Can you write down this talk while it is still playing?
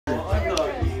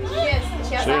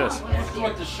She is.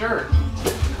 With the shirt.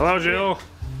 Hello, Jill.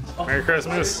 Merry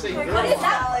Christmas. What is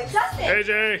that? Justin.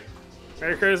 AJ.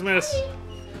 Merry Christmas.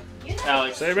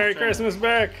 Alex. Say Merry Christmas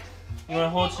back. You want to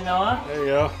hold Chanela? There you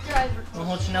go. You want to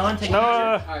hold Chanela and take a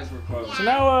Noah. Eyes were closed.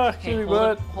 Noah. Okay, Cutie hold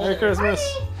butt. it- hold Merry it.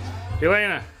 Christmas.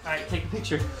 Elena. picture? Alright, take a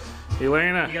picture. You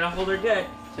Elena. gotta hold her good.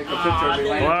 Take a picture of me.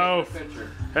 Hello. Take a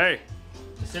picture. Hey.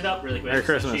 Sit up really quick. Merry so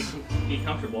Christmas. she can be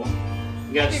comfortable.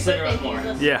 You gotta sit her up more.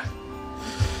 Yeah.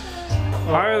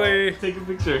 Harley. Take a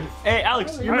picture. Hey,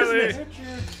 Alex, you're Harley. missing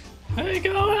this. There you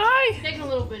go. Hi. Taking a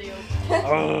little video.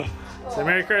 Oh. Say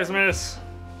Merry Christmas.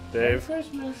 Dave.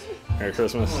 Merry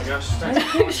Christmas. Oh my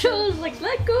gosh. Shoulders like,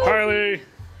 let go. Harley.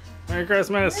 Merry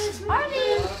Christmas.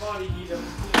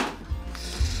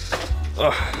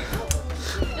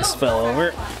 This fell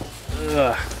over.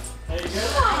 Ugh.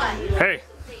 Hey,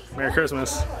 Merry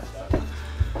Christmas.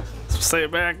 Say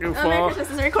it back, Merry goofball.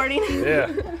 Christmas is recording.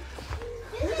 Yeah.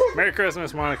 Merry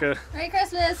Christmas, Monica. Merry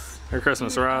Christmas. Merry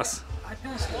Christmas, Ross.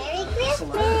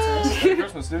 Merry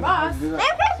Christmas, dude. Ross. Do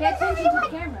that. Pay attention to the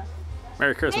camera.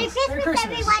 Merry Christmas. Merry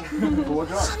Christmas. Cool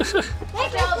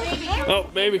job. Oh,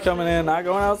 baby coming in, not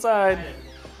going outside.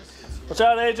 Watch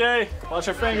out, AJ. Watch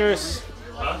your fingers.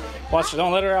 Watch,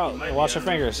 don't let her out. Watch her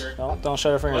fingers. Don't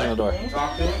shut her fingers in the door.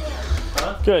 Talk to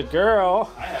him. Good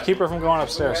girl. Keep her from going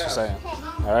upstairs for a second.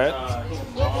 All right.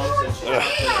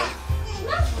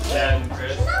 Dad and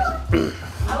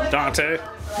Chris. Dante,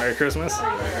 Merry Christmas.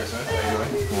 Merry Christmas. How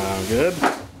you doing? Good.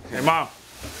 Hey, Mom.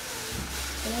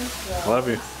 Love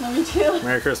you. Love you too.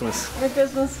 Merry Christmas. Merry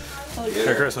Christmas.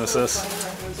 Merry Christmas,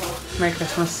 sis. Merry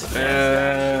Christmas.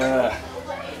 Yeah.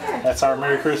 That's our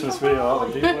Merry Christmas video. All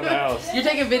the people in the house. You're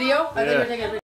taking video? I think Yeah. you're taking a video.